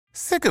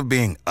Sick of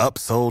being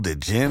upsold at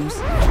gyms?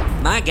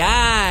 My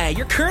guy,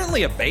 you're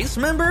currently a base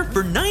member?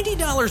 For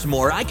 $90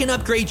 more, I can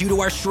upgrade you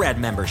to our Shred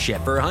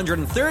membership. For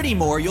 $130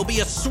 more, you'll be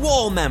a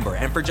Swole member.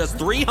 And for just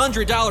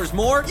 $300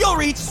 more, you'll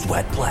reach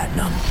Sweat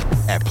Platinum.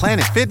 At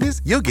Planet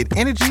Fitness, you'll get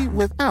energy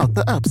without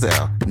the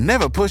upsell.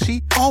 Never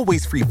pushy,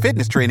 always free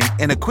fitness training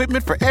and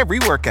equipment for every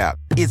workout.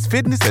 It's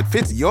fitness that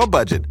fits your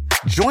budget.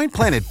 Join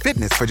Planet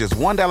Fitness for just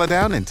 $1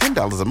 down and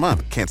 $10 a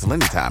month. Cancel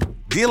anytime.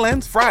 Deal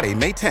ends Friday,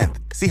 May 10th.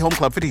 See Home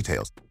Club for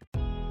details.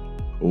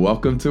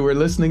 Welcome to We're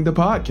Listening to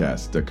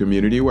Podcast, a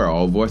community where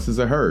all voices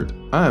are heard.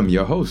 I'm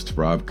your host,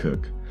 Rob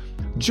Cook.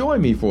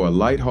 Join me for a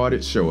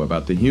lighthearted show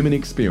about the human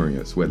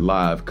experience with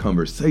live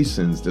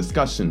conversations,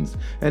 discussions,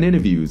 and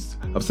interviews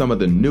of some of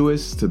the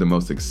newest to the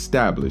most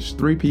established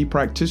 3P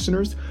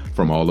practitioners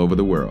from all over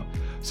the world.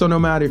 So no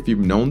matter if you've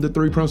known the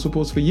 3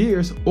 principles for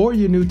years or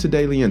you're new to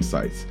Daily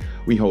Insights,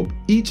 we hope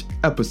each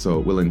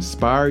episode will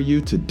inspire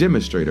you to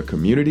demonstrate a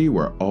community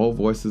where all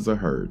voices are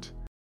heard.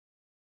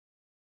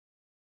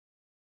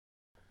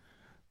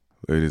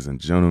 Ladies and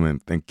gentlemen,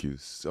 thank you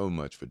so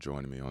much for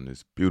joining me on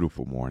this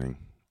beautiful morning,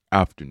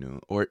 afternoon,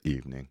 or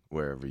evening,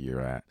 wherever you're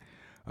at.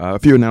 A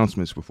few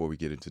announcements before we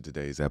get into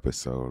today's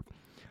episode.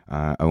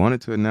 I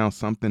wanted to announce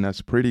something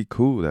that's pretty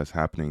cool that's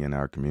happening in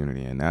our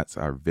community, and that's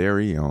our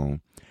very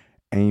own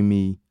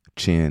Amy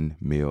Chin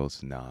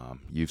Mills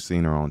Nam. You've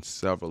seen her on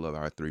several of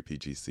our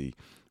 3PGC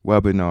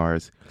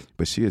webinars,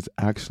 but she is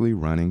actually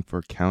running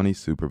for county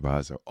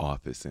supervisor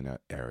office in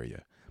our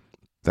area.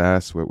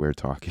 That's what we're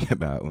talking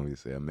about when we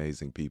say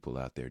amazing people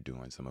out there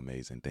doing some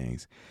amazing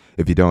things.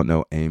 If you don't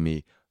know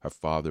Amy, her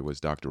father was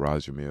Dr.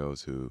 Roger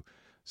Mills, who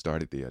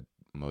started the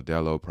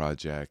Modelo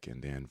Project,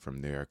 and then from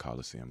there,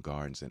 Coliseum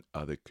Gardens and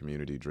other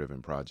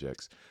community-driven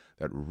projects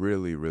that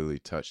really, really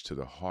touch to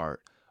the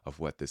heart of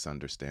what this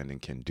understanding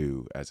can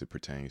do as it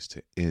pertains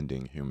to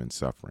ending human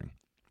suffering.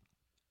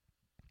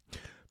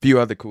 Few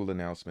other cool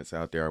announcements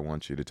out there I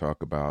want you to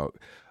talk about.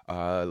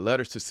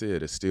 Letters to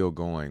Sid is still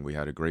going. We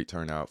had a great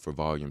turnout for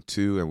Volume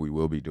 2, and we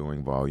will be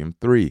doing Volume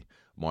 3,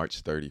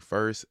 March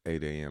 31st,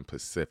 8 a.m.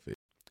 Pacific.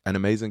 An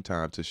amazing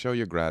time to show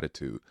your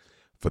gratitude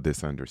for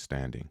this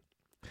understanding.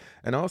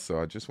 And also,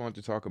 I just want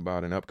to talk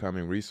about an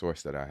upcoming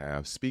resource that I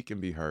have, Speak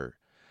and Be Heard.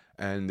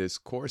 And this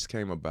course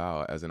came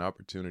about as an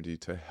opportunity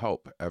to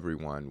help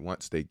everyone,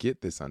 once they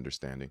get this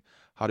understanding,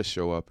 how to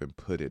show up and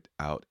put it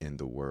out in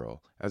the world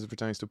as it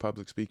pertains to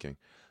public speaking.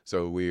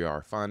 So we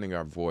are finding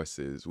our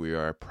voices, we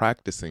are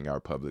practicing our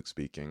public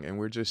speaking, and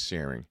we're just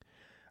sharing.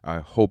 I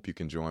hope you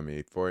can join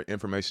me. For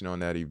information on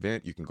that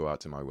event, you can go out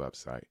to my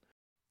website.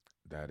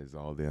 That is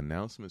all the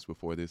announcements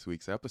before this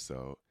week's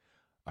episode.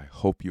 I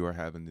hope you are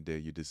having the day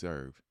you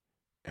deserve.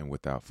 And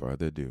without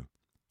further ado,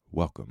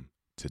 welcome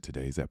to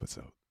today's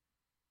episode.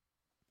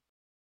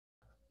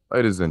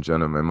 Ladies and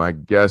gentlemen, my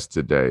guest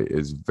today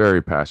is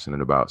very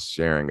passionate about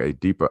sharing a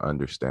deeper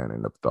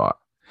understanding of thought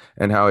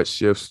and how it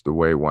shifts the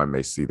way one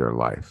may see their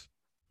life.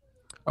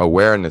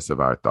 Awareness of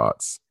our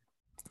thoughts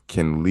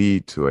can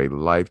lead to a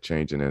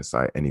life-changing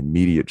insight and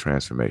immediate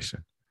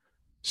transformation.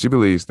 She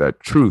believes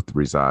that truth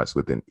resides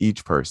within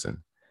each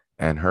person,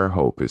 and her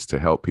hope is to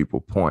help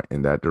people point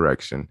in that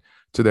direction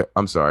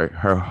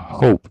her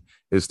hope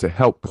is to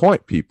help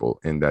point people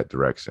in that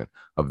direction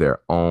of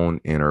their own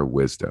inner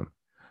wisdom,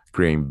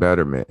 creating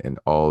betterment in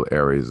all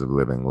areas of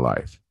living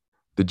life.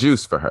 The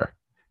juice for her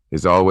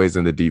is always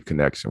in the deep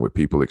connection with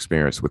people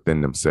experience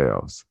within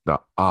themselves, the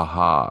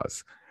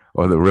ahas,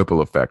 or the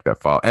ripple effect that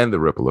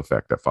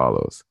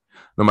follows.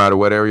 No matter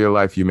what area of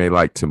life you may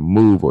like to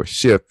move or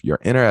shift, your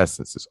inner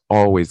essence is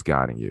always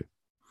guiding you.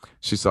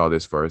 She saw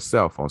this for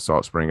herself on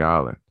Salt Spring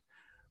Island,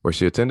 where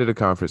she attended a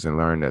conference and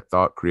learned that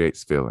thought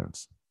creates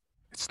feelings.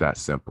 It's that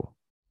simple.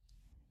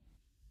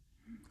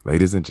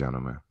 Ladies and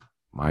gentlemen,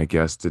 my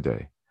guest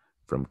today,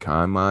 from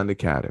Kind Mind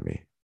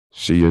Academy,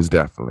 she is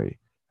definitely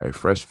a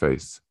fresh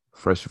face,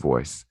 fresh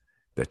voice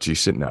that you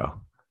should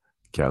know,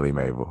 Kelly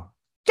Mabel.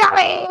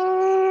 Kelly!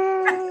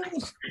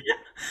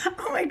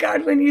 Oh my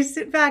God, when you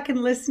sit back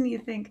and listen, you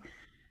think,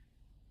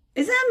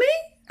 is that me?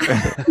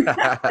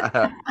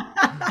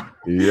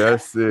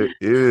 Yes, it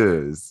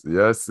is.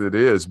 Yes, it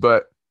is.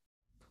 But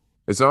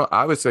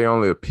I would say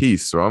only a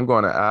piece. So I'm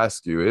going to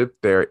ask you if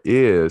there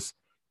is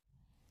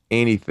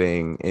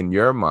anything in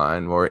your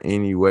mind or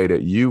any way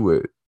that you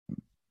would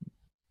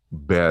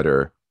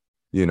better,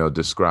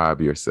 describe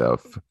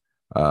yourself.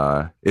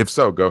 If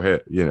so, go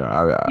ahead.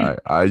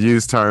 I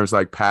use terms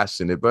like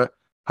passionate, but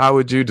how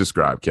would you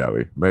describe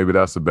Kelly? Maybe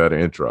that's a better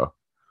intro.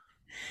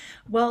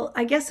 Well,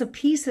 I guess a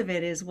piece of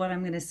it is what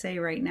I'm going to say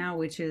right now,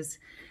 which is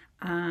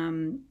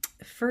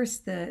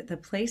first the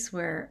place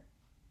where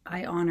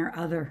I honor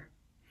other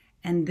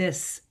and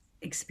this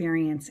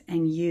experience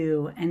and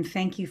you, and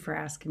thank you for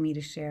asking me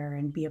to share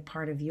and be a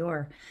part of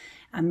your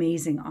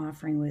amazing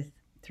offering with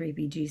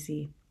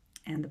 3BGC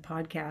and the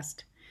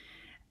podcast.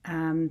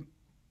 I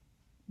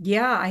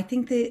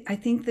think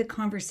the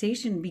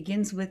conversation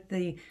begins with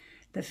the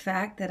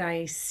fact that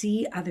I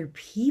see other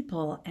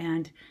people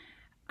and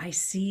I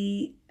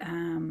see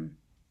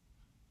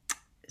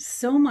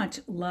so much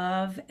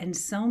love and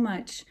so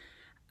much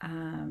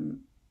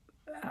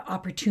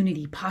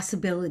opportunity,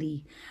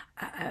 possibility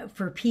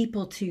for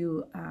people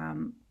to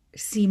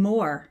see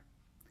more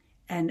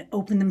and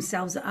open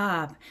themselves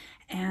up.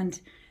 And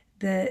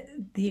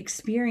the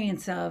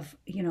experience of,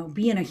 you know,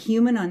 being a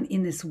human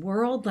in this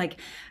world, like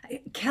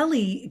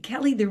Kelly,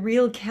 the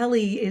real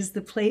Kelly is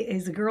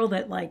a girl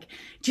that like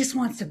just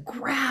wants to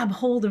grab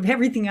hold of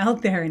everything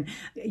out there. And,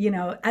 you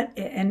know,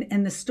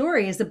 and the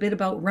story is a bit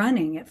about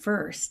running at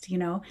first, you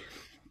know,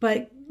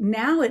 but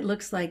now it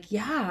looks like,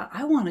 yeah,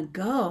 I want to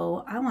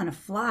go, I want to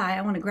fly,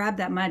 I want to grab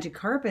that magic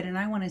carpet, and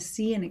I want to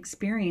see and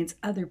experience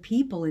other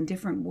people in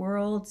different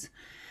worlds,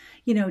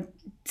 you know,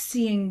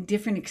 seeing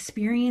different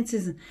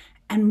experiences,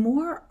 and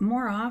more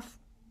off,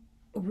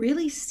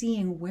 really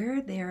seeing where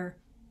their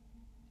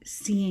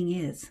seeing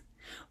is,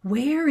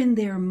 where in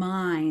their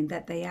mind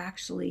that they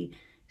actually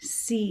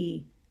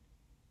see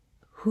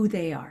who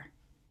they are.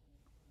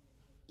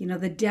 You know,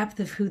 the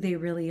depth of who they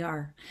really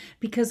are.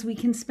 Because we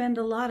can spend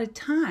a lot of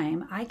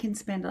time, I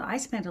spent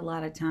a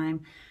lot of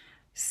time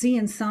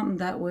seeing something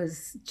that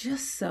was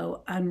just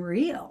so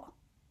unreal.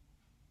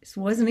 This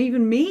wasn't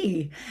even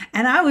me.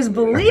 And I was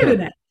believing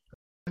it.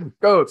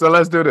 Go. So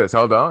let's do this.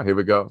 Hold on. Here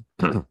we go.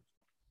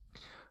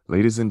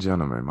 Ladies and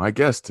gentlemen, my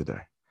guest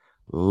today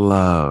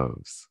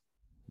loves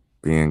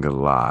being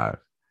alive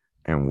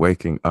and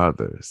waking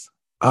others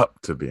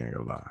up to being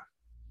alive.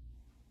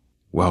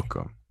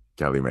 Welcome,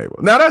 Kelly Mabel.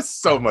 Now that's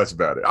so much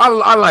better.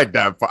 I like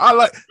that part. I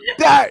like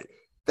that.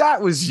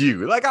 That was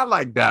you. Like, I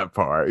like that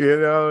part. You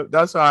know,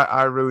 that's why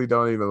I really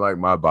don't even like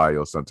my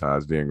bio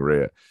sometimes being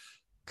read,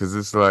 because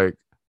it's like,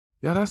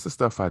 yeah, that's the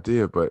stuff I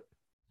did. But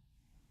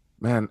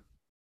man,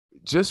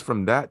 just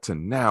from that to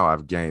now,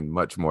 I've gained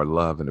much more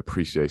love and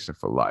appreciation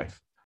for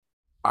life.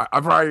 I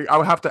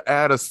would have to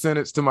add a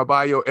sentence to my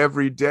bio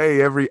every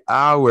day, every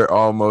hour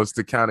almost,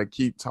 to kind of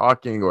keep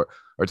talking or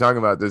talking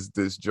about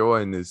this joy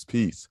and this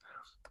peace.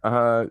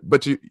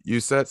 But you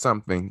said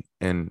something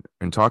in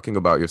talking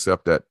about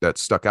yourself that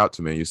stuck out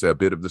to me. You said a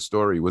bit of the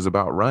story was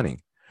about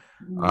running.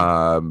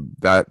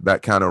 That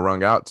kind of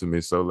rung out to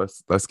me. So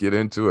let's get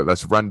into it.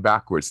 Let's run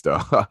backwards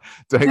though.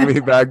 Take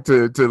me back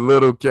to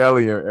little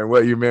Kelly and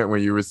what you meant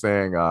when you were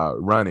saying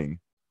running.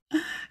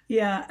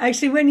 Yeah,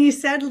 actually, when you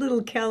said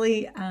little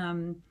Kelly,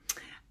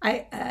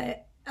 my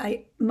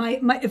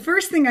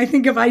first thing I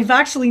think of, I've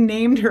actually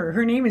named her.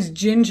 Her name is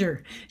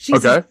Ginger.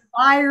 She's as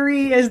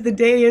fiery as the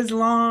day is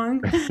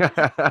long.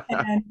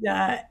 And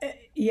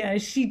yeah,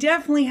 she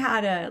definitely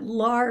had a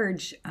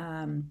large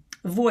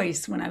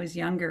voice when I was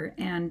younger.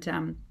 And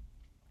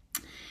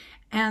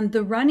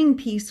the running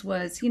piece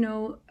was, you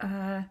know,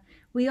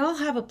 we all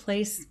have a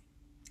place.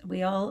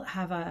 We all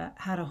had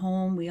a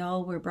home. We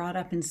all were brought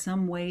up in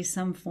some way,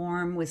 some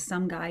form, with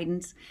some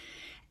guidance.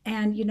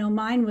 And, you know,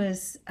 mine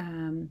was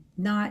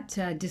not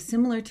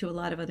dissimilar to a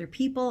lot of other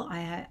people.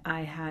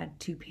 I had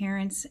two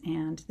parents,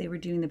 and they were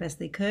doing the best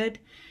they could.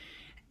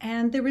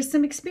 And there was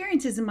some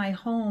experiences in my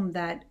home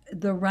that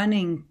the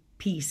running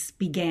piece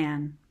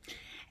began.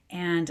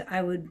 And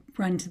I would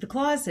run to the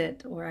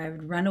closet, or I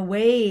would run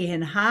away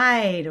and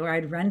hide, or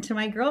I'd run to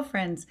my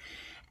girlfriends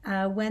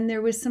when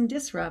there was some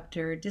disrupt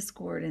or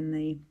discord in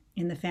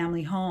the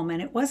family home. And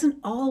it wasn't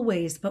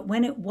always, but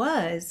when it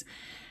was,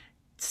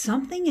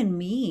 something in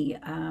me,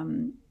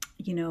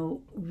 you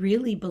know,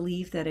 really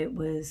believed that it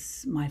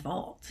was my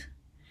fault.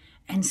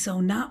 And so,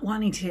 not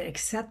wanting to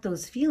accept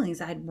those feelings,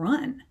 I'd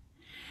run.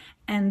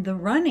 And the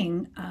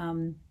running,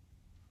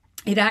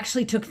 it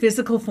actually took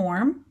physical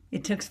form.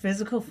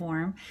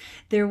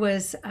 There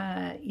was,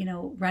 you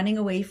know, running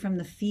away from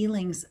the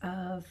feelings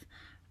of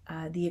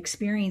the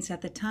experience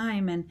at the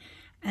time.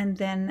 And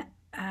then,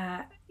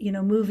 you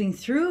know, moving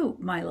through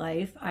my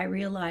life, I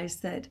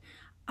realized that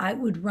I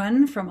would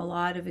run from a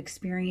lot of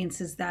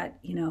experiences that,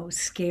 you know,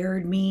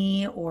 scared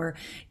me, or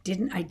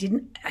I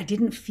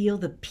didn't feel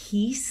the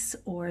peace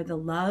or the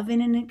love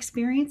in an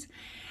experience.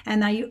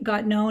 And I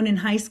got known in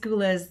high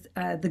school as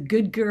the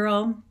good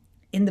girl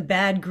in the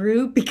bad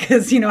group,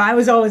 because, you know, I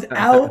was always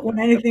out when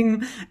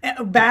anything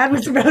bad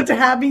was about to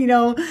happen. You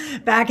know,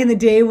 back in the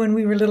day when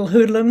we were little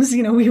hoodlums,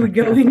 you know, we would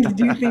go in to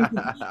do things.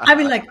 I'd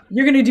be like,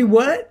 "You're going to do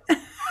what?"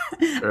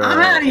 I'm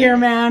out of here,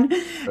 man.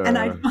 And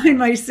I'd find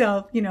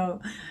myself, you know,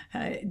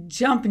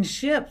 jumping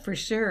ship for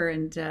sure.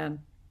 And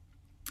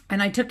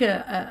I took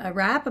a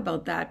rap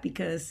about that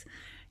because,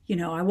 you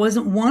know, I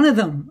wasn't one of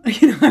them.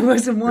 You know, I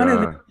wasn't one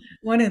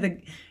of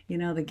the, you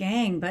know, the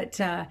gang. But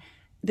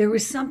there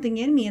was something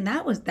in me, and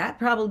that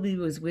probably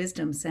was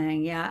wisdom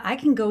saying, yeah, I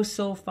can go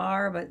so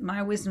far, but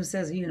my wisdom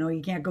says, you know,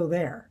 you can't go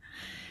there.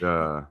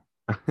 Yeah.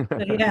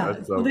 Yeah.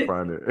 That's so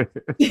funny.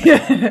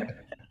 Yeah.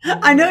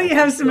 I know you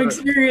have some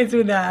experience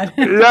with that.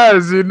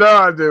 Yes, you know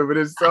I do, but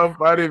it's so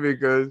funny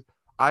because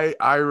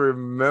I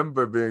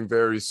remember being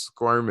very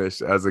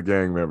squirmish as a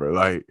gang member.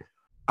 Like,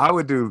 I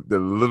would do the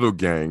little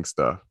gang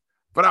stuff,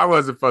 but I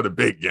wasn't for the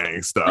big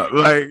gang stuff.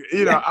 Like,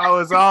 you know, I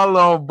was all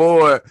on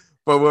board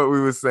for what we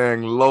were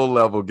saying,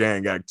 low-level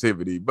gang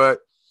activity. But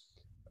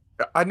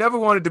I never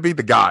wanted to be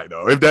the guy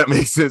though, if that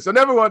makes sense. I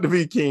never wanted to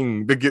be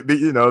king,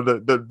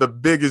 the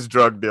biggest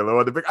drug dealer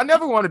or I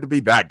never wanted to be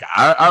that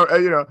guy.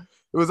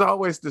 It was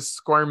always this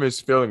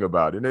squirmish feeling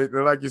about it.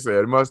 And like you said,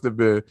 it must have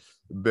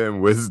been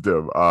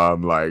wisdom.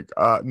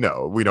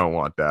 No, we don't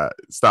want that.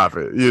 Stop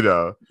it.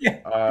 Yeah.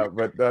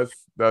 But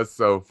that's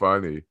so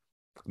funny.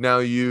 Now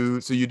you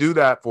do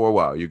that for a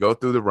while. You go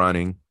through the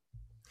running,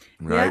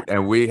 right?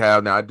 Yeah.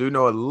 And I do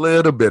know a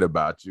little bit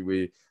about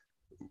you.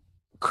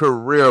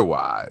 Career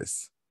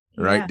wise,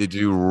 right? Yeah. Did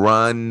you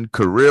run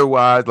career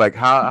wise? Like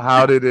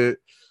how did it?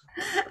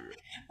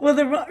 Well,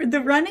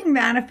 the running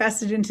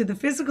manifested into the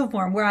physical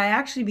form where I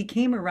actually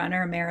became a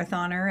runner, a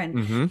marathoner, and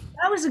Mm-hmm.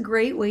 that was a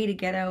great way to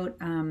get out,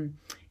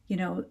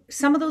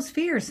 some of those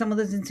fears, some of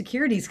those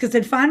insecurities, because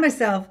I'd find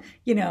myself,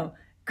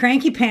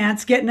 cranky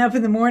pants, getting up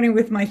in the morning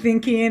with my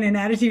thinking and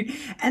attitude,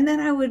 and then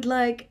I would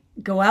like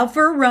go out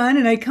for a run,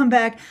 and I'd come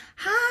back,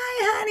 hi,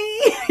 honey,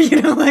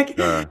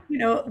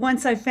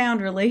 once I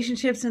found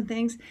relationships and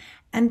things,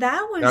 and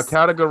that was Now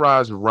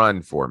categorize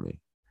run for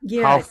me.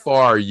 yeah. How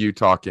far are you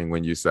talking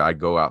when you say I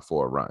go out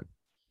for a run?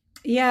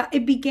 Yeah,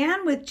 it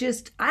began with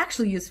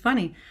actually, it's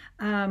funny.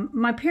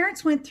 My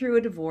parents went through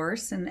a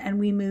divorce and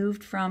we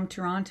moved from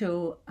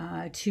Toronto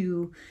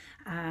to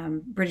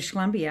British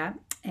Columbia.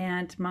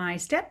 And my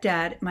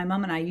stepdad, my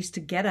mom and I used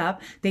to get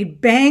up, they'd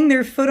bang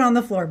their foot on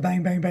the floor,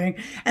 bang, bang, bang.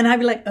 And I'd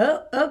be like,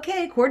 oh,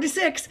 okay,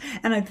 5:45.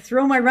 And I'd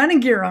throw my running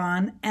gear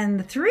on and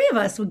the three of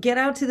us would get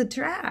out to the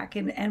track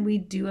and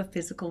we'd do a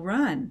physical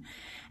run.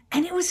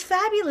 And it was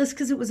fabulous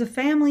because it was a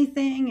family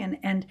thing.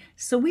 And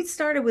so we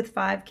started with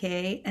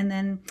 5K and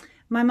then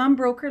my mom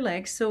broke her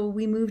leg. So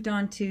we moved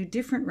on to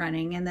different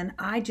running. And then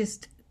I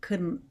just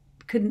couldn't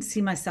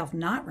see myself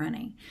not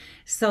running.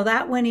 So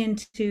that went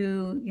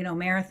into,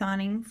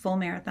 marathoning, full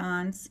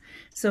marathons.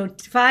 So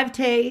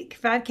 5K,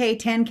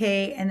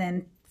 10K, and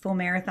then full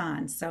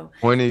marathons. So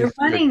the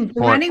running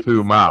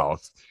 26.2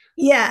 miles.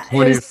 Yeah. It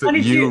was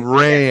 26, you 22.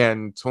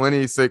 ran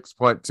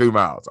 26.2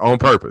 miles on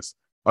purpose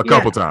a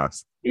couple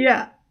times.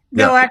 Yeah.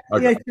 No, Yeah,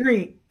 actually, okay.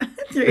 three.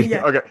 Three,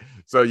 yeah. Okay.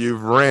 So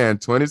you've ran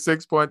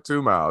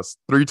 26.2 miles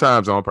 3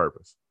 times on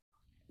purpose.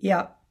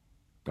 Yeah.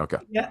 Okay.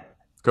 Yeah.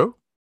 Cool.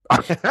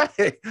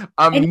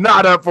 I'm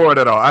not up for it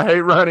at all. I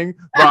hate running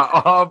by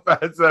all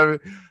facets of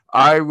it.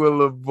 I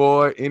will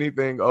avoid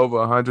anything over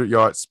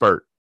 100-yard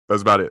spurt.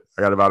 That's about it.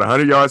 I got about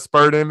 100-yard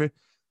spurt in me.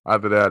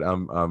 After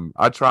that,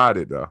 I tried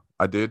it though.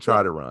 I did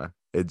try to run.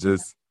 It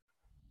just,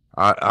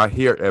 I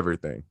hear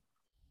everything.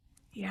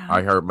 Yeah.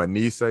 I heard my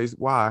knee say,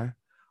 why?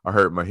 I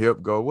heard my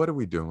hip go, what are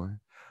we doing?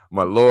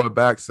 My lower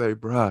back say,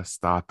 bruh,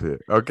 stop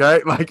it.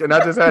 Okay. And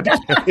I just had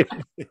to.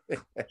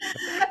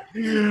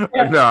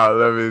 No,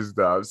 let me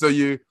stop. So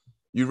you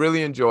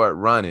really enjoyed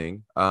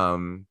running.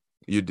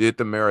 You did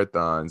the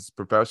marathons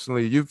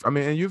professionally. You've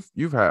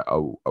had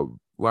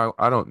well,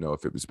 I don't know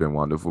if it's been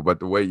wonderful, but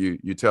the way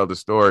you tell the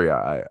story,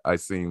 I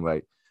seem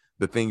like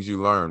the things you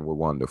learned were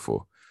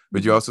wonderful.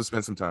 But you also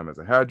spent some time as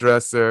a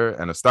hairdresser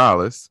and a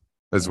stylist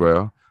as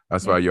well.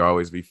 That's why you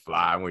always be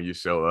fly when you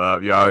show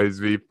up. You always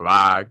be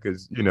fly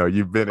because,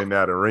 you've been in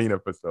that arena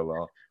for so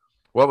long.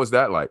 What was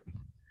that like?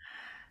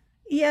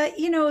 Yeah.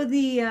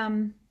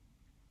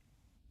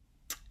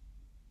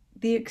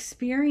 The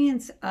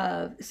experience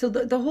of, so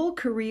the whole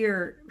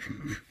career,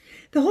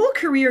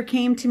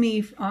 came to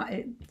me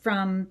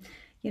from,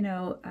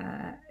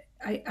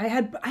 I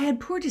had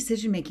poor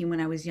decision making when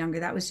I was younger.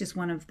 That was just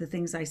one of the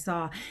things I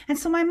saw. And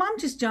so my mom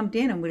just jumped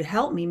in and would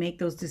help me make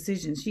those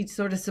decisions. She'd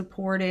sort of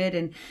support it.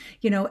 And,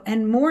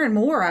 and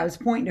more I was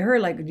pointing to her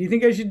like, do you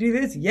think I should do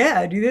this?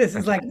 Yeah, do this.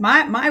 It's like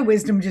my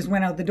wisdom just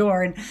went out the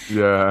door. And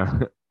yeah.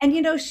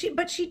 And,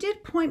 she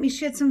did point me.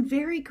 She had some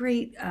very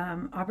great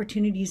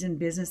opportunities in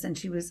business and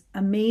she was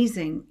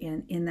amazing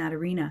in that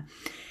arena.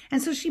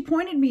 And so she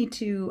pointed me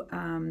to,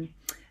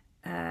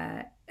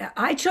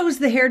 I chose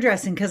the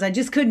hairdressing because I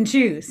just couldn't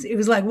choose. It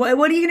was like, what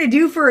are you going to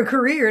do for a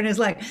career? And it's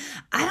like,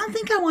 I don't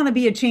think I want to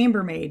be a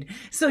chambermaid.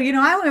 So,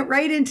 I went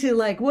right into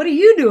like, what are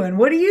you doing?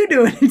 What are you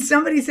doing? And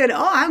somebody said,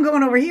 oh, I'm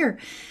going over here.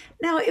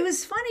 Now, it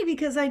was funny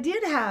because I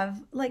did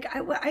have,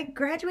 I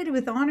graduated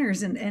with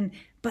honors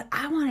but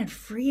I wanted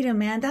freedom,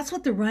 man. That's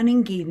what the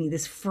running gave me,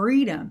 this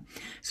freedom.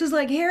 So it's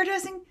like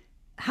hairdressing.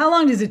 How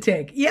long does it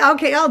take? Yeah,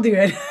 okay, I'll do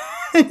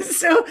it.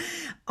 So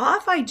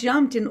off I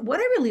jumped. And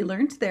what I really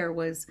learned there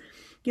was,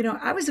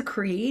 I was a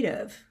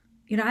creative.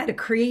 I had a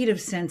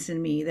creative sense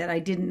in me that I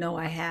didn't know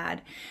I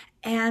had.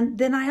 And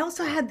then I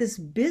also had this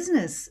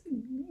business,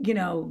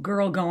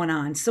 girl going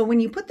on. So when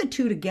you put the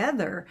two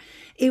together,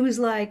 it was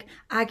like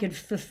I could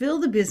fulfill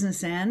the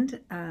business end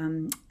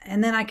and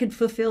then I could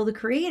fulfill the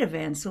creative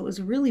end. So it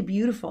was really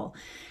beautiful.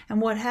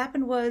 And what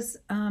happened was,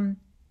 I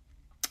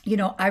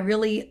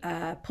really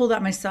pulled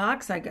out my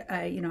socks. I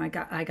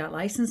got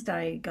licensed.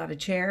 I got a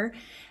chair.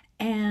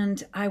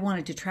 And I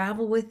wanted to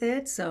travel with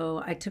it.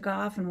 So I took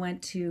off and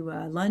went to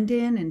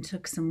London and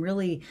took some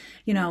really,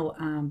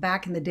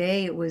 back in the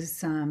day, it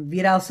was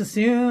Vidal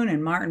Sassoon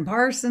and Martin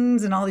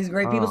Parsons and all these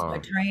great people. So I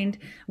trained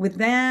with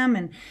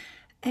them.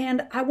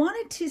 And I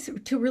wanted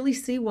to really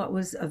see what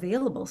was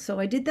available. So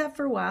I did that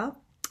for a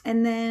while.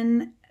 And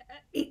then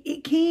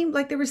it came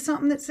like there was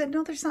something that said,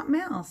 no, there's something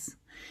else.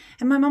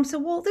 And my mom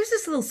said, well, there's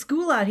this little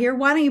school out here.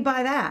 Why don't you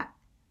buy that?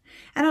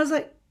 And I was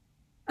like,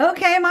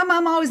 okay, my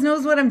mom always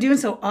knows what I'm doing.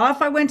 So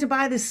off I went to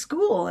buy this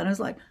school. And I was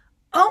like,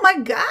 oh my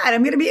God,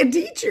 I'm going to be a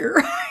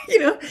teacher, you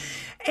know?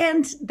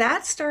 And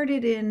that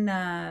started in,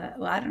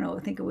 well, I don't know,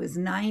 I think it was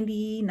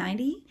 90.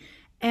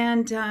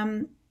 And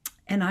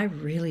I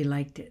really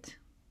liked it.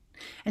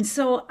 And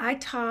so I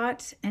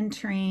taught and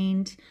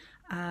trained,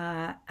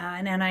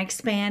 and I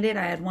expanded.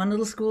 I had one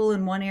little school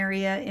in one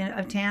area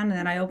of town, and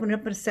then I opened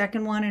up a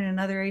second one in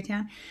another area of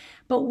town.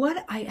 But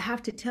what I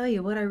have to tell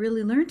you, what I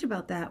really learned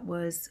about that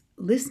was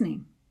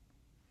listening.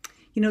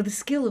 You know, the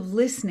skill of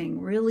listening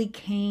really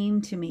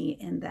came to me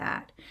in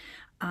that.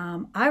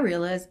 I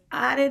realized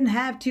I didn't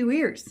have two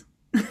ears.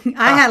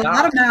 I had a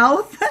lot of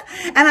mouth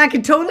and I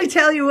could totally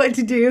tell you what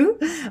to do,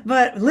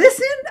 but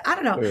listen, I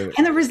don't know.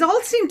 And the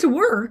results seemed to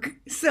work.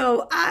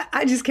 So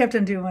I just kept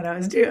on doing what I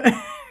was doing.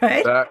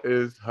 Right? That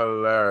is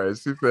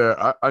hilarious. She said,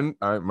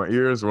 my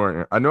ears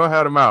weren't. I know I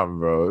had a mouth,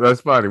 bro.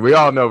 That's funny. We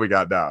all know we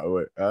got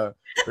that.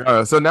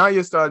 So now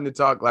you're starting to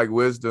talk like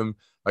wisdom,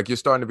 like you're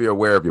starting to be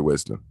aware of your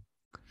wisdom.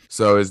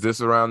 So is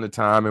this around the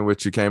time in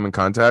which you came in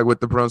contact with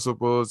the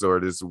principles, or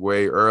this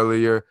way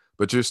earlier?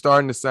 But you're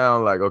starting to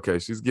sound like, okay,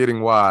 she's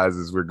getting wise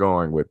as we're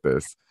going with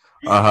this.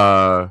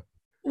 Well,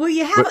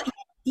 you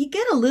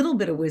get a little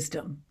bit of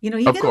wisdom, you know,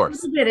 you get a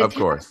little bit of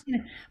course. You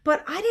know,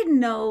 but I didn't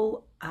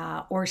know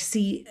or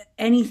see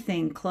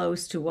anything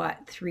close to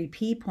what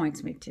 3P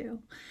points me to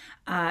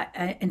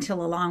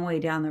until a long way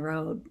down the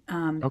road.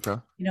 Okay.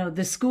 You know,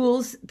 the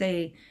schools,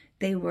 they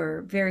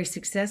were very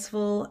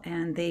successful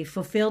and they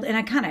fulfilled. And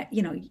I kind of,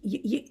 you know,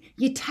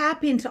 you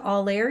tap into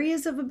all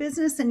areas of a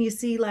business and you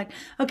see like,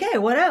 okay,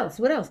 what else?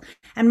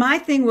 And my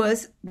thing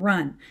was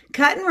run,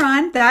 cut and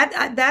run.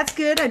 That's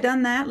good. I've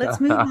done that.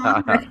 Let's move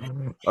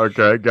on.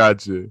 Okay,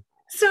 got you.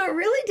 So it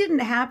really didn't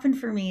happen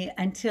for me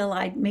until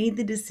I made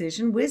the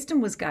decision.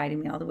 Wisdom was guiding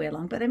me all the way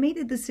along, but I made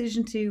the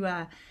decision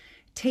to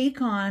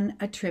take on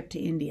a trip to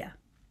India.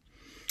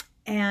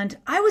 And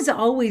I was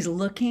always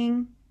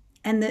looking.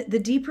 And the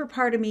deeper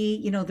part of me,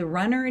 you know, the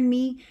runner in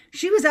me,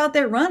 she was out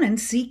there running,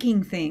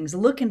 seeking things,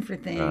 looking for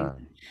things.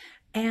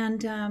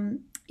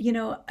 And, you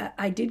know,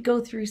 I did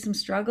go through some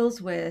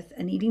struggles with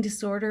an eating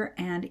disorder.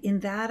 And in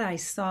that, I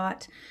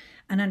sought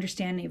an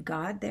understanding of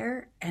God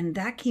there. And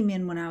that came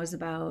in when I was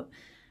about,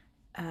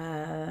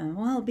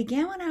 it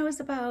began when I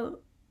was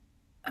about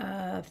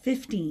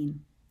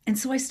 15. And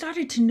so I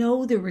started to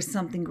know there was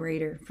something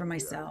greater for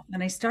myself.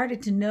 And I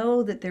started to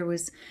know that there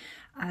was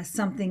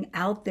something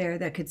out there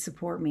that could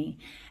support me.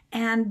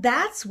 And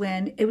that's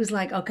when it was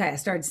like, okay, I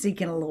started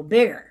seeking a little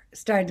bigger,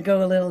 started to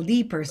go a little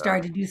deeper,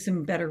 started to do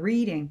some better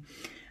reading.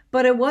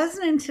 But it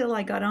wasn't until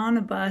I got on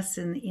a bus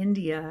in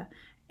India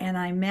and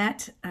I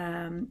met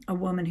a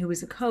woman who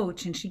was a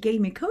coach, and she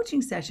gave me a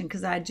coaching session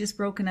because I had just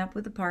broken up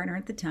with a partner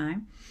at the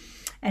time.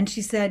 And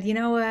she said, you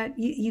know what,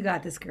 you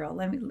got this, girl.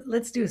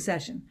 Let's do a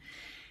session.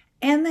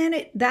 And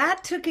then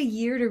that took a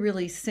year to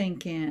really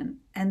sink in.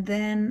 And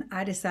then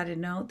I decided,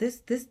 no,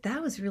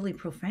 that was really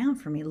profound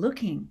for me,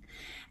 looking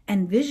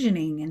and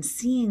visioning and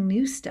seeing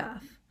new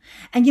stuff.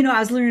 And, you know, I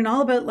was learning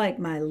all about like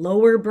my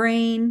lower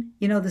brain,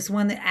 you know, this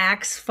one that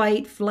acts,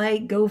 fight,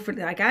 flight, go for,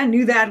 like, I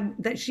knew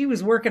that she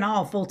was working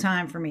all full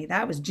time for me.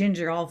 That was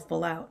Ginger all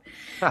full out.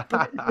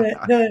 But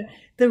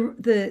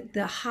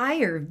the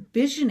higher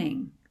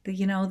visioning,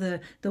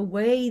 the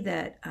way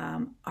that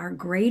our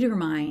greater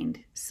mind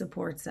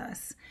supports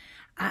us.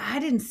 I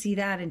didn't see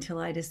that until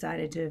I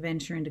decided to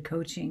venture into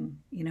coaching,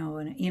 you know,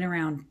 in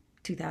around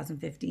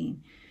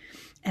 2015.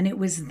 And it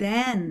was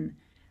then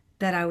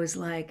that I was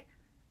like,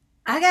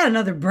 I got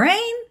another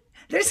brain.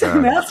 There's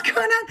something else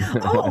going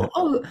on.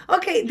 Oh,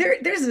 okay.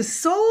 There's a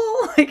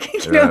soul, like,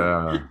 you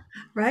know,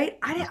 right?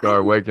 I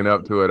started waking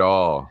up to it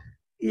all.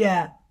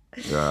 Yeah.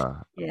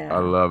 I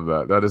love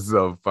that. That is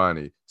so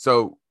funny.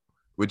 So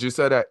would you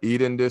say that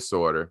eating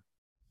disorder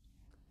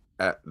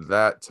at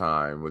that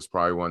time was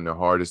probably one of the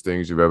hardest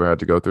things you've ever had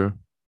to go through?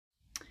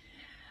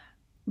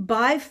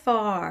 By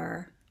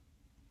far.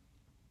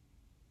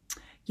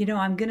 You know,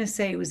 I'm going to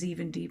say it was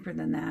even deeper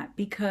than that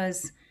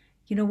because,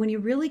 you know, when you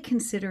really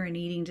consider an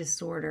eating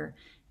disorder,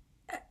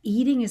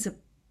 eating is a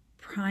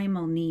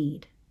primal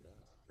need.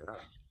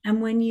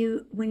 And when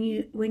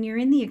you're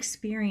in the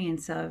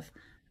experience of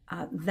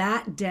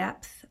that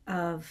depth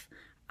of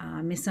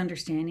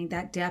misunderstanding,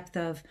 that depth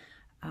of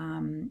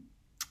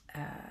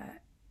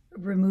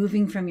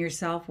removing from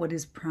yourself what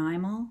is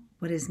primal,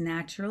 what is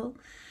natural,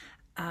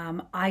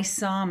 I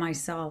saw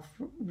myself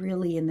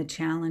really in the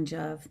challenge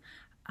of,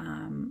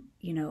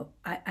 you know,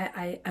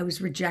 I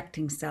was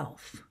rejecting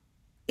self.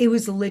 It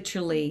was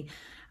literally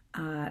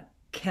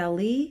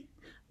Kelly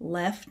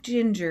left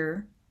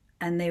Ginger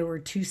and they were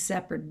two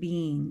separate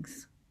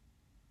beings.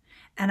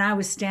 And I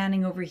was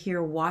standing over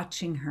here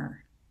watching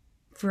her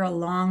for a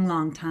long,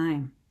 long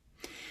time.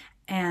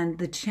 And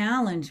the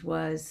challenge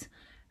was,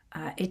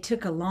 it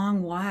took a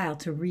long while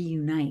to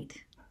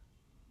reunite.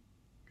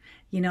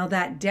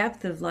 that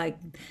depth of like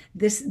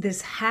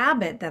this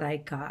habit that I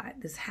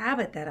got, this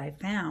habit that I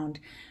found,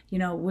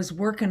 was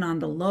working on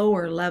the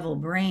lower level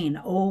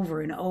brain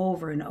over and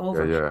over and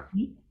over. Yeah.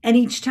 And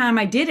each time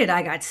I did it,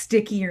 I got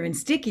stickier and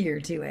stickier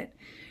to it.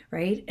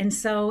 Right. And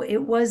so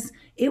it was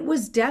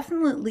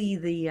definitely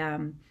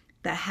the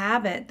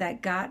habit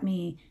that got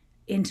me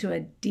into a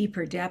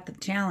deeper depth of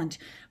challenge,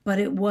 but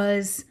it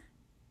was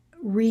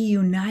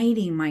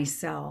reuniting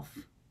myself,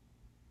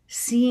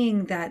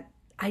 seeing that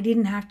I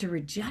didn't have to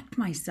reject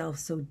myself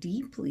so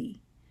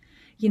deeply.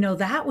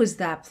 That was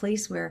that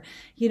place where,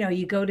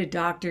 you go to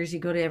doctors, you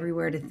go to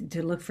everywhere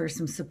to look for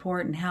some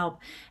support and help.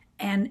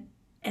 And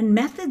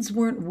methods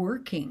weren't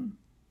working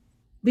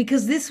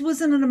because this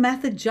wasn't a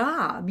method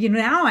job.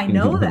 Now I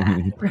know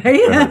that,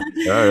 right?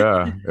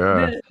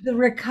 Yeah. The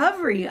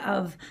recovery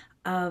of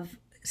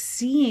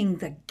seeing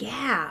the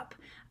gap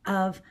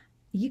of,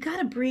 you got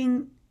to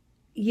bring,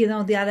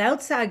 that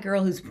outside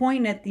girl who's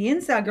pointing at the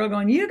inside girl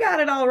going, you got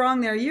it all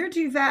wrong there. You're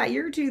too fat.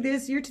 You're too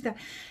this, you're too that.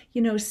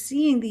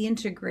 Seeing the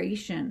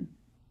integration,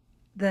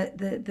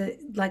 the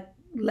like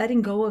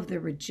letting go of the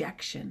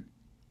rejection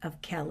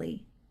of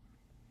Kelly.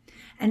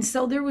 And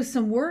so there was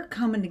some work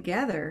coming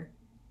together,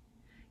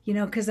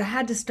 because I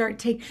had to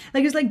start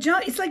it's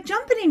like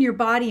jumping in your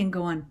body and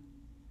going,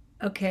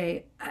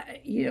 okay,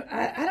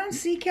 I don't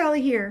see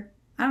Kelly here.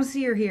 I don't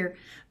see her here,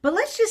 but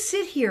let's just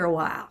sit here a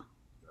while.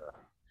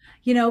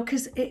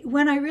 Because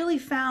when I really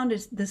found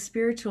the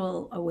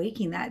spiritual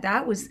awakening,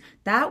 that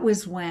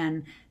was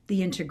when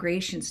the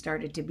integration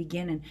started to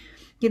begin. And,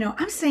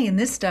 I'm saying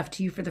this stuff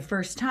to you for the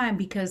first time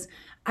because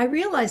I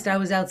realized I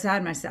was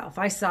outside myself.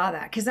 I saw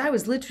that because I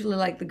was literally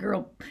like the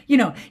girl,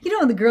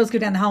 when the girls go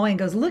down the hallway and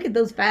goes, look at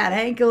those fat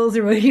ankles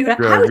or what,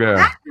 I was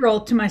that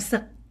girl to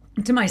myself.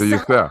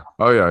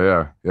 Oh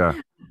yeah.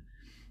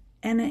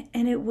 And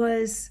it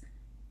was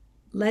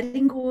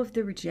letting go of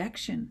the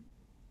rejection.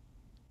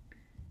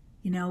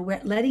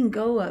 Letting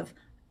go of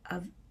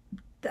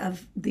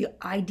the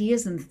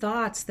ideas and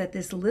thoughts that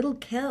this little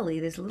Kelly,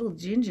 this little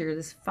ginger,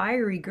 this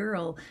fiery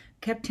girl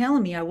kept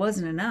telling me I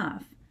wasn't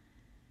enough.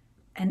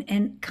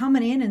 And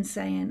coming in and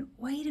saying,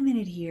 wait a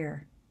minute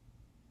here.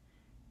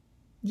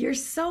 You're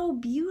so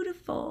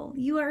beautiful.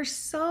 You are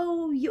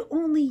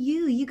only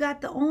you. You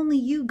got the only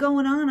you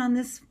going on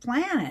this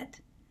planet.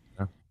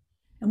 Yeah.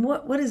 And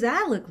what does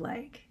that look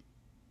like?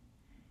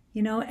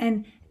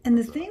 And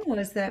the thing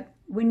was that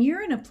when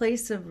you're in a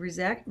place of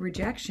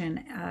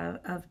rejection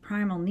of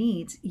primal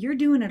needs, you're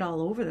doing it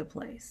all over the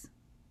place.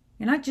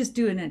 You're not just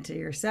doing it to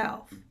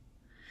yourself.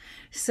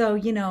 So,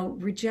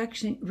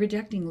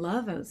 rejecting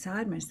love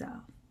outside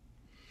myself,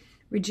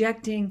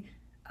 rejecting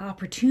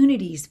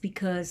opportunities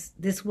because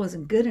this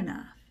wasn't good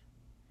enough,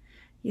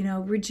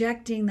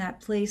 rejecting that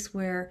place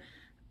where,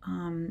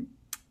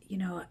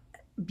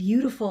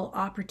 beautiful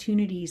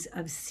opportunities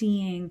of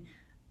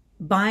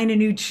buying a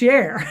new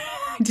chair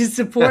to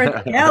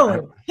support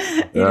Kelly,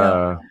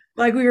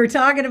 like we were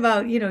talking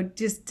about,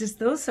 just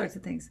those sorts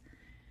of things.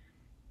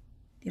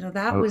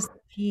 That was the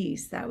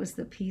piece. That was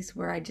the piece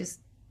where I just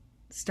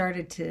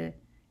started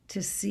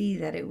to see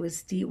that it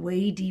was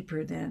way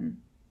deeper than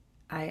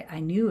I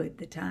knew at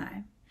the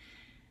time.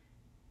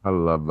 I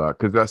love that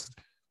because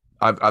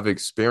I've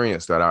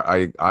experienced that.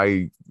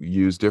 I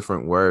use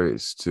different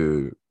words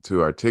to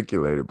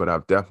articulate it, but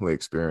I've definitely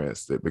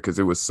experienced it because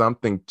it was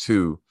something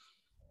to.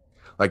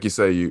 Like you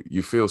say,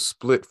 you feel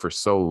split for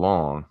so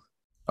long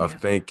of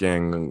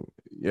thinking,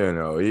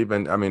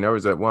 even, there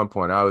was at one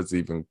point I was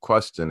even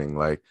questioning,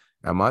 like,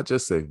 am I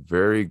just a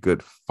very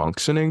good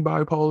functioning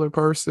bipolar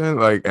person?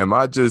 Like, am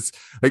I just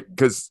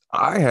because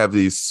I have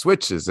these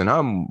switches and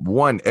I'm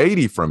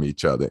 180 from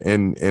each other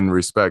in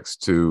respects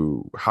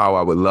to how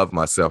I would love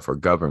myself or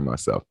govern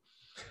myself.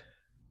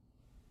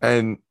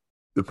 And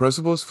the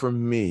principles for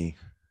me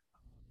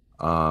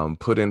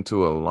put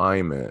into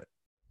alignment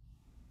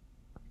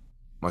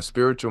my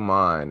spiritual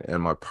mind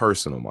and my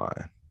personal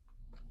mind.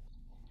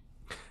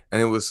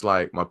 And it was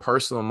like my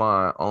personal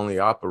mind only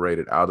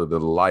operated out of the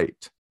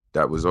light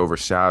that was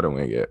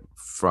overshadowing it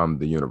from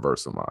the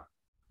universal mind.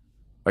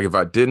 Like if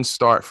I didn't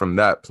start from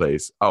that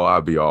place,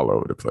 I'd be all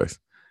over the place.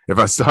 If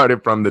I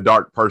started from the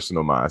dark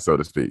personal mind, so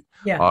to speak,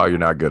 you're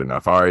not good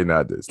enough. You're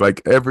not this.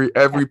 Like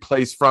every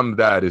place from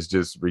that is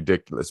just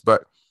ridiculous.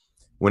 But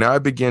when I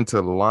began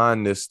to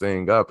line this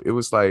thing up, it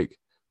was like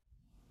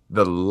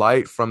the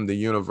light from the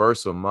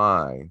universal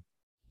mind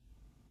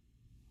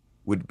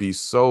would be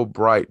so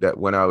bright that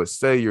when I would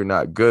say you're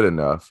not good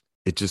enough,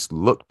 it just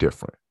looked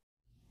different.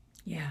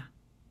 Yeah.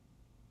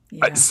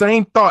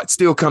 Same thought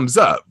still comes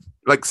up.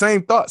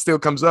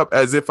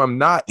 As if I'm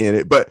not in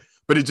it, but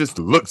it just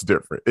looks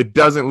different. It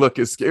doesn't look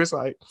as scary. It's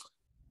like,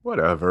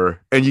 whatever.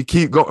 And you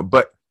keep going.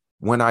 But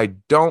when I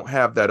don't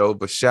have that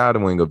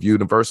overshadowing of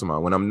universal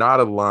mind, when I'm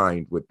not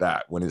aligned with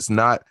that, when it's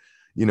not,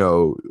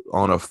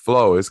 on a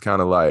flow, it's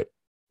kind of like,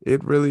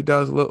 it really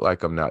does look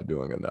like I'm not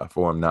doing enough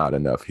or I'm not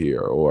enough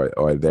here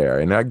or there.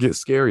 And that gets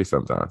scary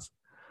sometimes.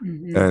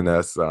 Mm-hmm. And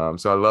that's, so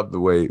I love the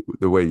way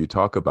you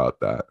talk about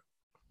that.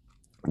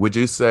 Would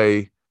you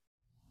say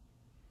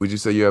would you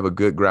say you have a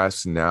good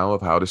grasp now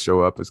of how to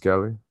show up as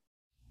Kelly?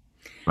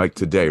 Like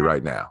today,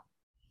 right now?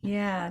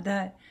 Yeah,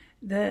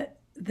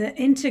 the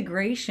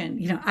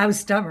integration, I was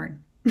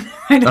stubborn.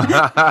 I know.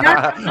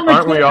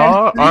 Aren't we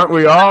all? Aren't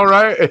we all,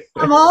 right?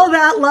 I'm all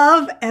that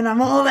love and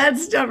I'm all that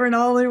stubborn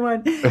all in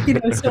one.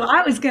 So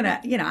I was gonna,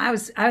 I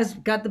was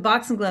got the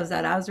boxing gloves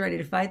out. I was ready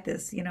to fight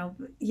this,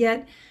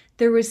 Yet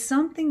there was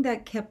something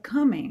that kept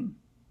coming.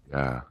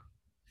 Yeah.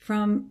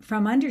 From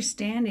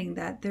understanding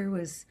that there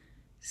was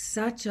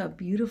such a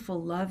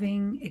beautiful,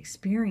 loving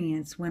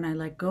experience when I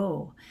let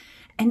go.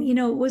 And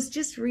it was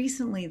just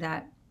recently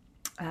that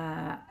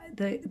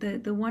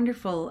the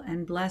wonderful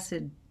and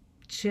blessed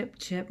Chip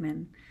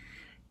Chipman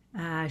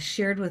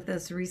shared with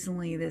us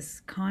recently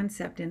this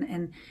concept,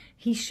 and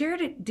he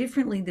shared it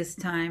differently this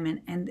time,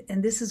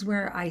 and this is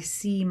where I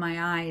see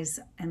my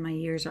eyes and my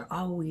ears are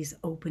always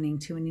opening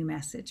to a new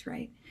message,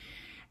 right?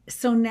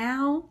 So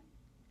now,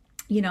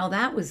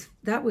 that was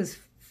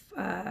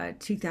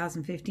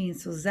 2015.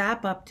 So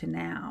zap up to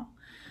now,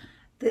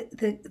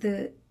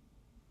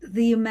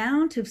 the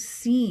amount of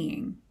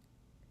seeing,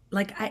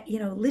 like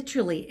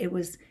literally it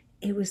was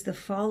the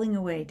falling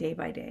away day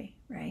by day,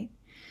 right?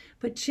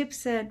 But Chip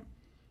said,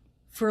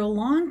 for a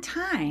long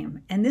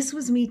time, and this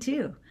was me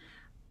too,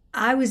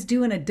 I was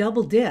doing a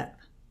double dip,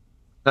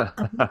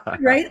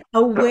 right?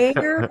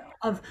 Aware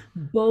of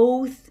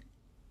both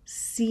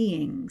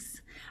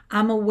seeings.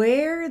 I'm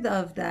aware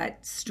of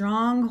that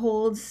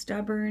stronghold,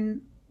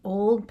 stubborn,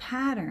 old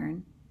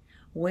pattern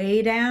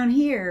way down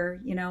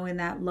here, in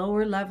that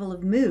lower level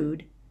of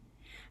mood,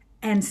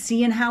 and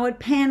seeing how it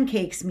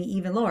pancakes me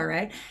even lower,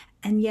 right?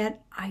 And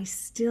yet I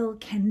still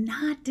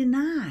cannot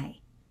deny,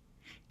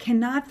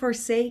 cannot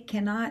forsake,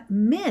 cannot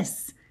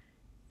miss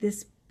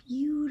this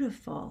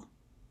beautiful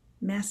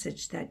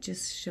message that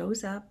just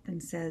shows up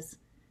and says,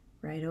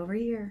 right over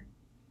here,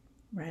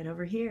 right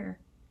over here.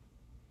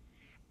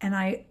 And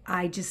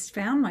I just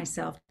found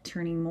myself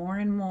turning more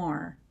and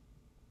more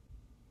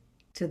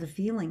to the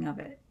feeling of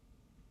it.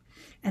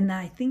 And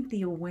I think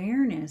the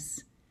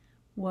awareness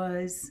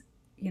was,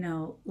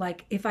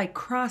 like if I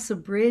cross a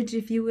bridge,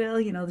 if you will,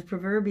 the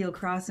proverbial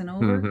crossing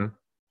over,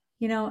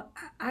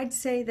 I'd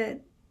say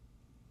that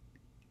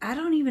I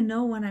don't even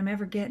know when I'm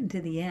ever getting to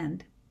the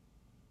end.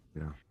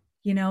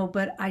 Yeah.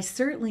 But I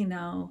certainly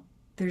know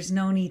there's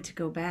no need to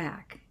go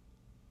back.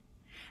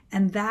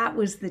 And that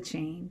was the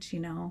change,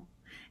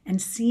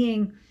 and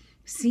seeing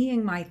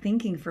my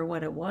thinking for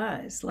what it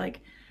was.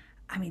 Like,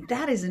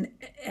 that is an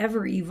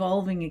ever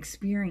evolving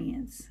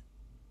experience.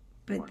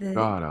 But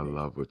God, I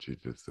love what you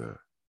just said.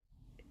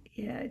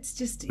 Yeah, it's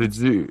just.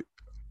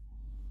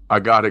 I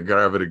got it.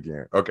 Grab it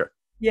again. Okay.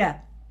 Yeah.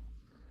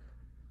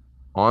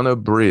 On a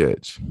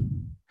bridge,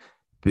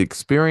 the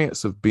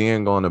experience of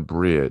being on a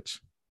bridge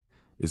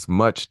is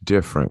much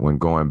different when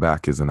going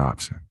back is an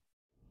option.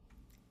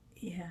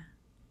 Yeah.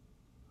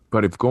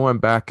 But if going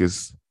back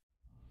is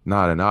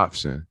not an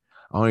option,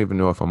 I don't even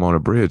know if I'm on a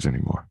bridge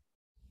anymore.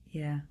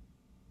 Yeah.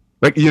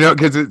 Like,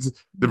 because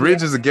the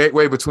bridge is a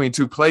gateway between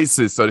two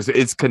places. So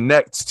it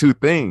connects two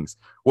things.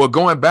 Well,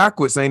 going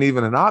backwards ain't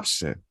even an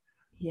option.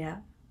 Yeah.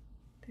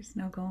 There's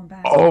no going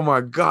back. Oh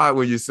my God,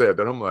 when you said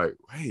that, I'm like,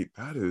 wait,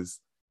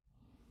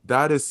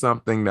 that is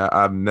something that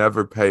I've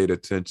never paid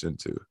attention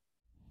to.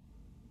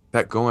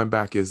 That going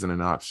back isn't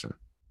an option.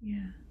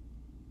 Yeah.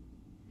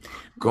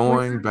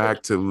 Going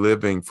back to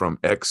living from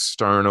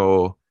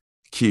external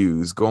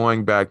cues,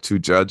 going back to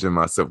judging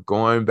myself,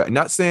 going back,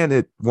 not saying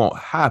it won't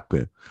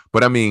happen,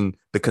 but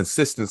the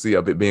consistency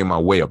of it being my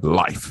way of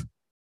life.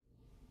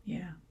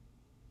 Yeah.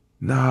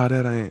 No,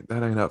 that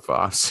ain't up for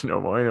option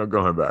no more. Ain't no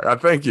going back. I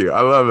thank you.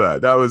 I love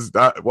that. That was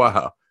that.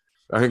 Wow.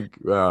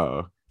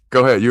 Go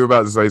ahead. You were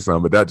about to say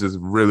something, but that just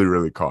really,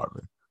 really caught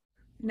me.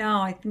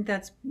 No, I think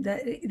that's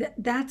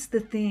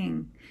the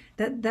thing.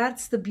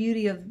 That's the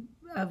beauty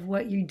of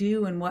what you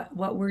do and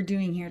what we're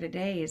doing here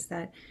today is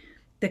that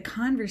the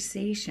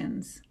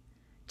conversations,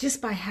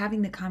 just by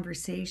having the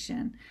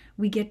conversation,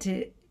 we get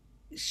to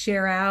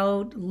share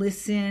out,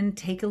 listen,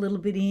 take a little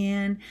bit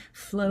in,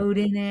 float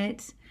in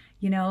it.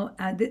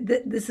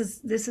 This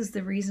is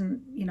the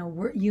reason,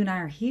 you and I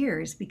are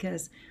here is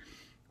because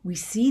we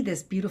see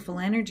this beautiful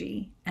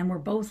energy and we're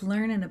both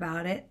learning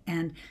about it.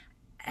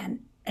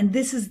 And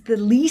this is the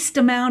least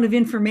amount of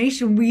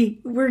information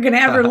we're going to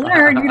ever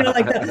learn,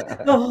 like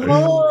the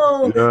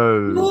whole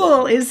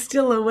pool is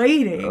still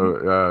awaiting.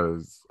 Oh,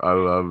 yes. I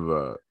love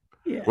that.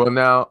 Yeah. Well,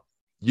 now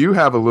you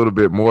have a little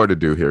bit more to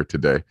do here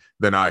today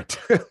than I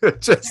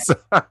just.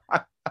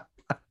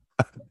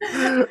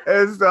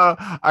 And so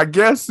I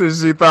guess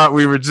since she thought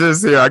we were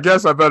just here, I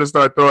guess I better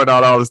start throwing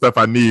out all the stuff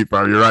I need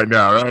from you right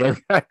now, right?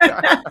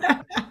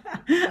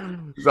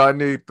 So I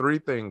need 3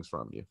 things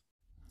from you.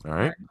 All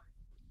right.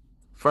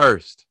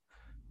 First,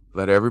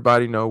 let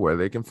everybody know where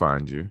they can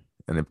find you.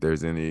 And if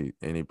there's any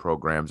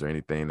programs or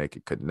anything they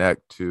could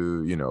connect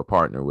to,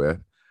 partner with.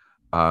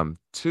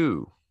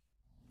 2,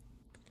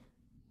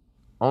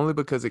 only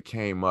because it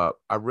came up,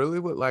 I really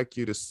would like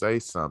you to say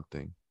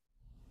something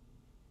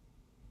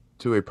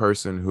to a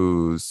person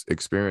who's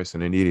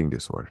experiencing an eating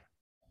disorder.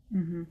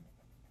 Mm-hmm.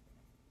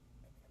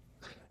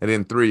 And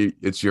then 3,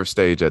 it's your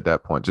stage at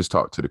that point. Just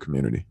talk to the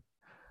community.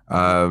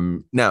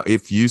 Now,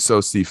 if you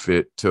so see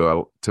fit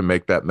to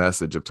make that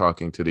message of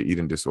talking to the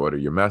eating disorder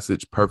your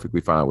message, perfectly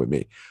fine with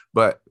me.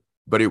 But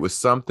it was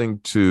something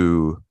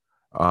to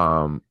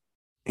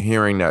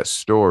hearing that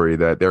story,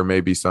 that there may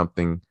be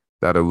something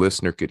that a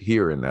listener could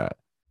hear in that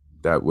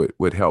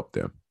would help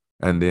them.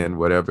 And then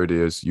whatever it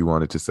is you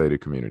wanted to say to the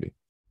community.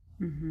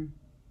 Mm-hmm.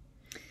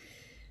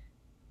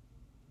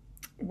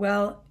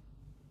 Well,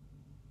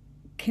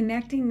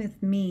 connecting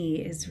with me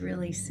is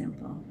really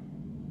simple,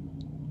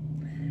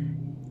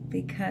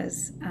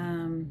 because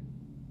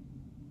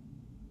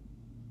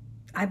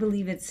I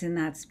believe it's in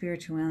that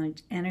spiritual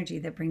energy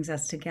that brings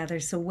us together.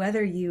 So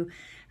whether you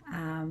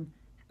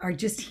are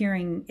just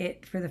hearing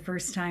it for the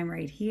first time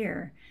right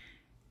here,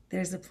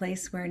 there's a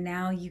place where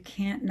now you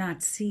can't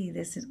not see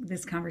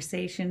this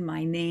conversation,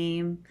 my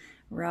name,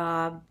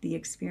 Rob, the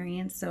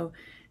experience. So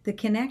the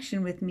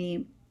connection with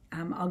me,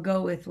 I'll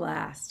go with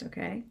last,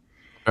 okay?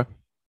 I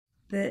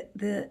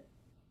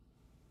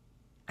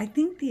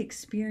think the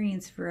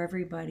experience for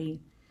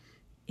everybody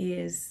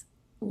is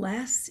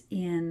less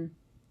in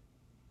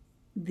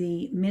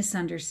the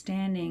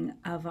misunderstanding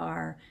of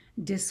our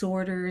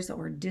disorders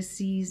or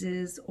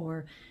diseases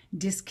or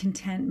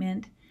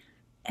discontentment,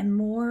 and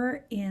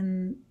more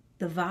in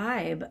the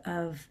vibe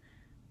of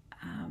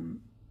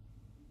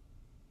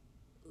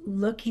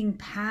looking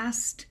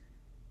past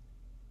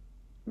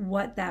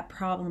what that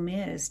problem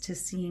is to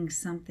seeing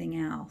something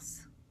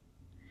else.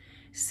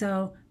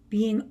 So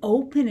being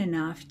open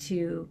enough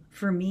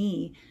for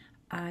me,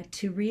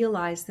 to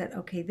realize that,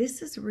 okay,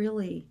 this is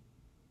really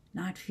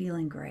not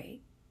feeling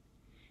great.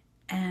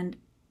 And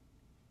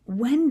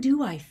when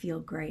do I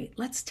feel great?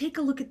 Let's take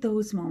a look at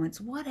those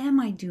moments. What am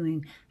I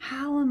doing?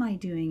 How am I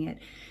doing it?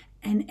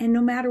 And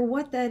no matter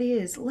what that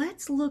is,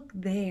 let's look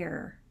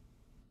there.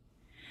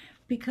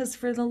 Because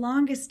for the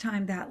longest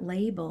time, that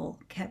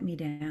label kept me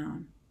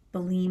down.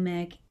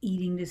 Bulimic,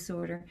 eating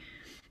disorder.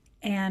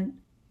 And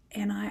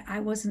I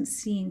wasn't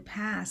seeing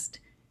past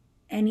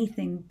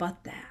anything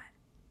but that.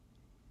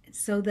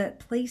 So that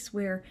place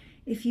where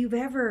if you've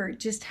ever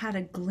just had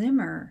a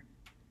glimmer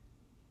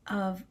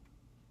of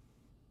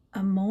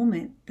a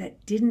moment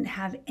that didn't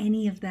have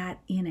any of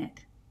that in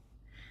it,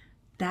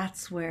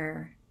 that's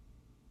where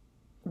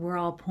we're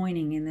all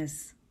pointing in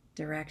this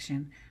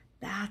direction.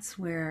 That's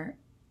where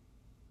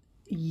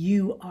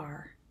you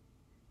are.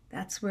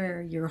 That's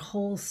where your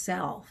whole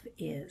self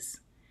is.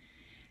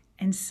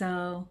 And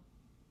so,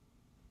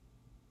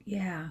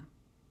 yeah,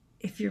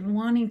 if you're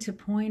wanting to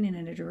point in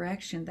a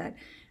direction that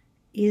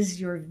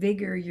is your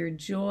vigor, your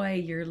joy,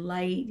 your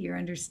light, your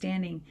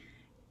understanding,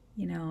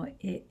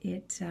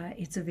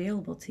 it's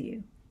available to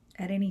you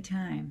at any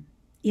time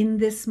in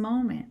this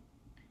moment.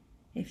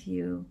 If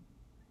you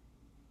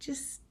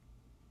just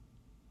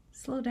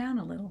slow down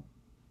a little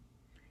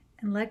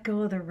and let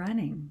go of the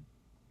running,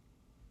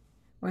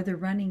 or the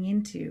running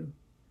into,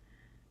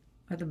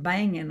 or the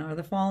banging, or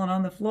the falling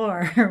on the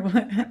floor, or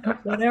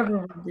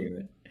whatever we're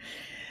doing.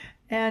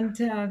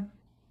 And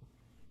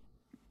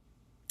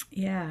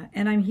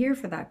and I'm here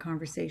for that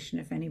conversation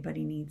if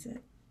anybody needs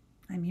it.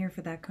 I'm here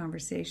for that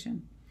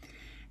conversation.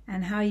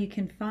 And how you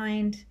can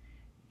find,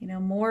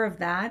 more of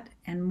that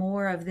and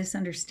more of this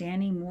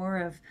understanding, more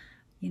of,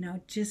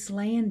 just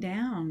laying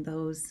down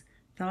those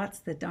thoughts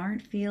that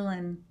don't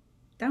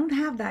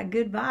have that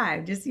good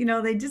vibe. Just,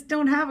 they just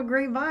don't have a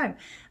great vibe.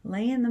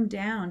 Laying them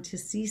down to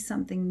see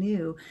something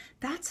new,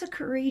 that's a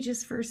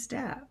courageous first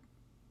step.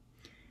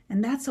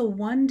 And that's a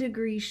 1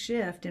 degree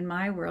shift in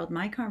my world.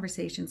 My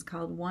conversation's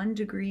called 1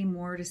 degree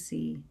more to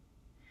see.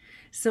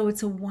 So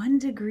it's a 1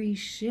 degree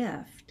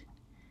shift.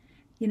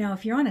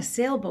 If you're on a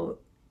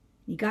sailboat,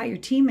 you got your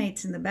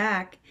teammates in the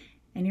back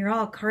and you're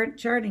all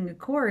charting a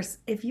course.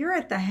 If you're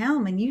at the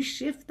helm and you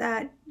shift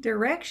that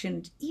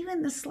direction,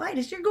 even the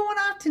slightest, you're going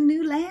off to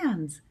new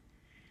lands.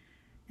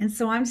 And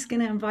so I'm just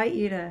going to invite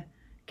you to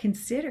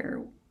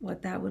consider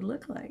what that would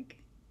look like,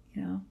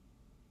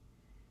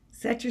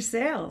 Set your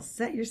sails,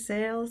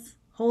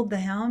 hold the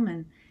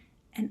helm,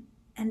 and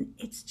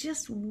it's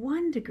just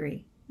 1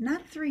 degree,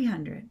 not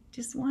 300,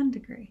 just 1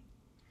 degree.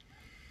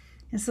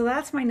 And so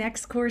that's my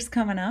next course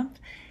coming up.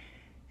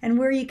 And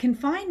where you can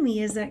find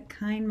me is at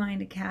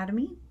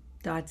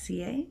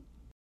kindmindacademy.ca.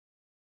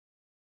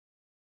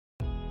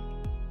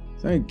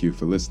 Thank you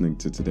for listening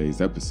to today's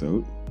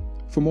episode.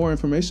 For more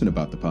information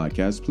about the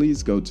podcast,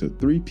 please go to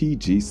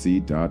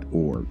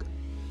 3pgc.org.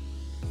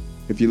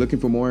 If you're looking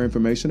for more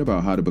information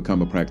about how to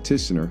become a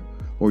practitioner,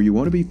 or you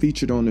want to be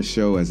featured on the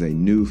show as a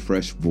new,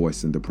 fresh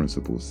voice in the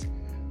principles,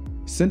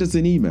 send us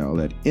an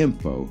email at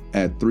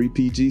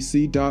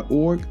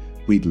info@3pgc.org.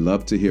 We'd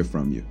love to hear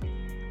from you.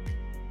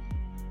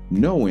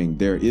 Knowing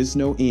there is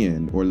no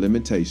end or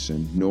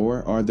limitation,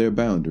 nor are there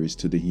boundaries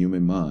to the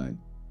human mind,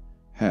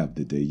 have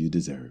the day you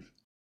deserve.